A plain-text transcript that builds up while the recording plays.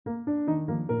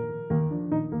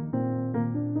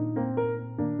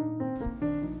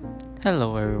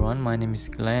Hello everyone, my name is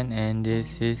Glenn and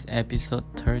this is episode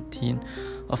 13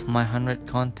 of my 100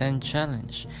 content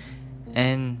challenge.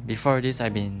 And before this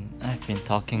I've been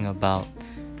talking about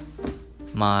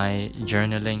my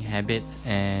journaling habits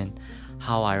and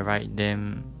how I write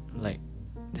them, like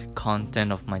the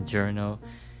content of my journal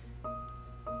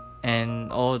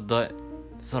and all that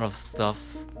sort of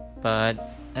stuff. But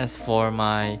as for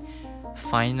my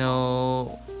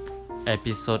final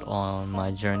episode on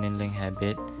my journaling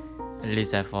habit, at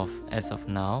least as of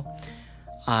now,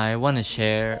 I want to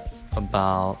share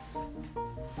about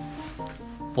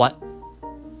what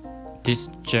this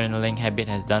journaling habit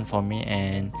has done for me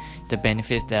and the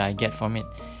benefits that I get from it.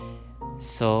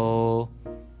 So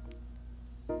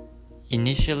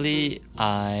initially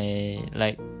in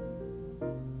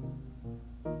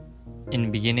the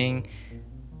beginning,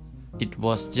 it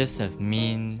was just a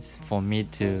means for me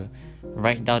to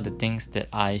write down the things that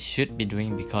I should be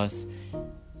doing, because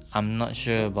I'm not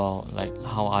sure about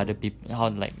how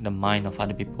the mind of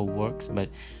other people works, but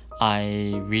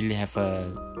I really have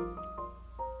what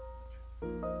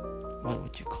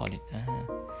would you call it?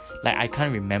 I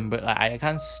can't remember. I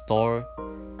can't store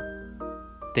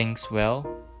things well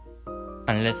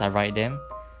unless I write them,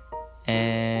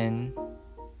 and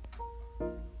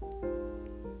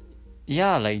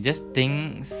just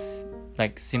things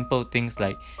simple things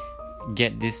like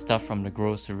get this stuff from the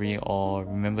grocery or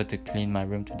remember to clean my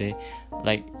room today.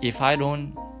 If I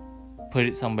don't put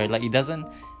it somewhere, it doesn't,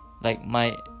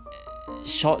 my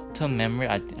short-term memory,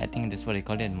 I think that's what they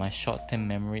call it, my short-term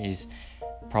memory is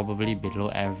probably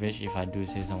below average, if I do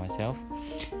say so myself,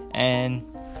 and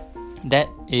that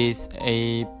is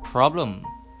a problem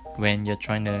when you're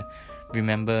trying to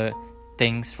remember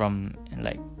things from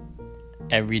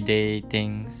everyday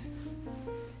things.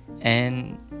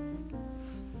 And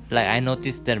I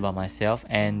noticed that about myself,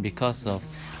 and because of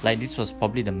this was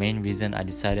probably the main reason I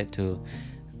decided to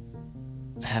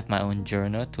have my own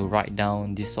journal, to write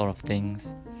down these sort of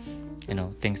things,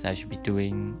 things I should be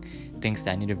doing, things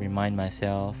that I need to remind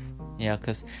myself.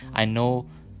 Because I know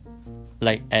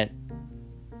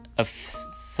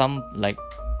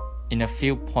in a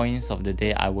few points of the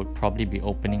day I would probably be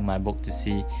opening my book to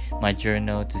see my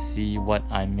journal, to see what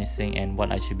I'm missing and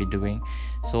what I should be doing.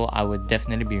 So I would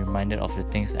definitely be reminded of the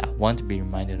things that I want to be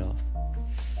reminded of.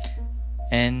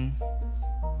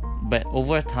 But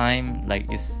over time,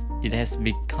 it has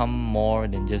become more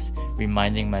than just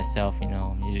reminding myself.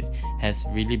 It has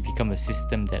really become a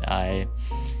system that I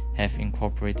have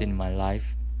incorporated in my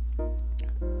life.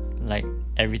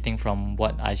 Everything from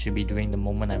what I should be doing the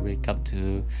moment I wake up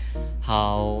to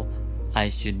how I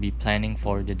should be planning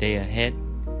for the day ahead,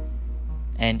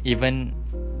 and even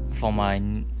for my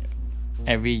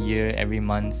every year, every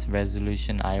month's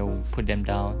resolution, I will put them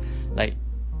down.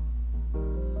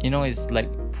 It's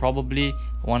probably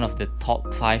one of the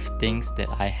top 5 things that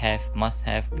I must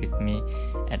have with me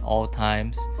at all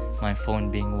times, my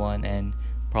phone being one, and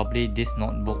probably this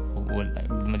notebook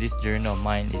this journal of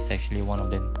mine is actually one of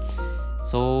them.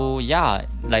 So I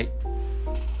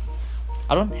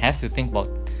don't have to think about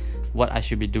what I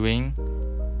should be doing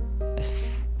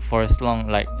for as long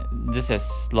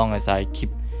as I keep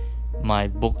my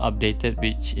book updated,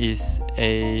 which is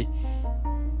a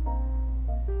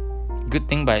good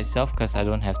thing by itself, because I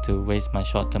don't have to waste my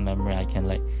short-term memory. I can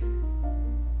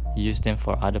use them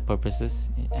for other purposes.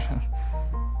 I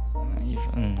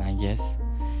guess.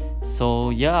 So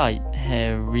I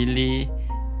have really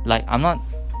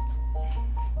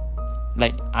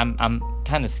I'm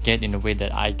kind of scared in a way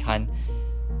that I can't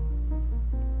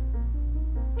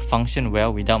function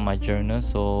well without my journal.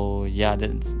 So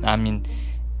it's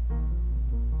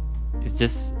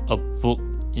just a book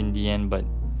in the end, but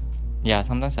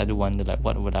sometimes I do wonder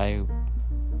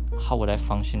how would I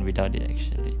function without it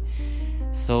actually.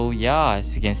 So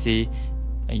as you can see,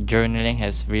 journaling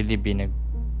has really been a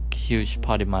huge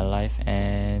part of my life,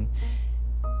 and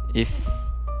if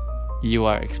you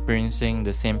are experiencing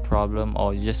the same problem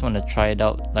or you just want to try it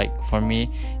out, for me,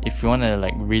 if you want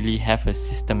to really have a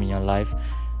system in your life,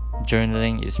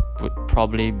 journaling would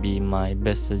probably be my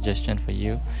best suggestion for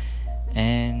you.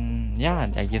 And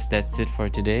I guess that's it for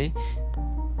today.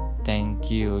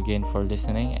 Thank you again for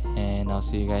listening, and I'll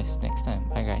see you guys next time.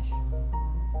 Bye guys.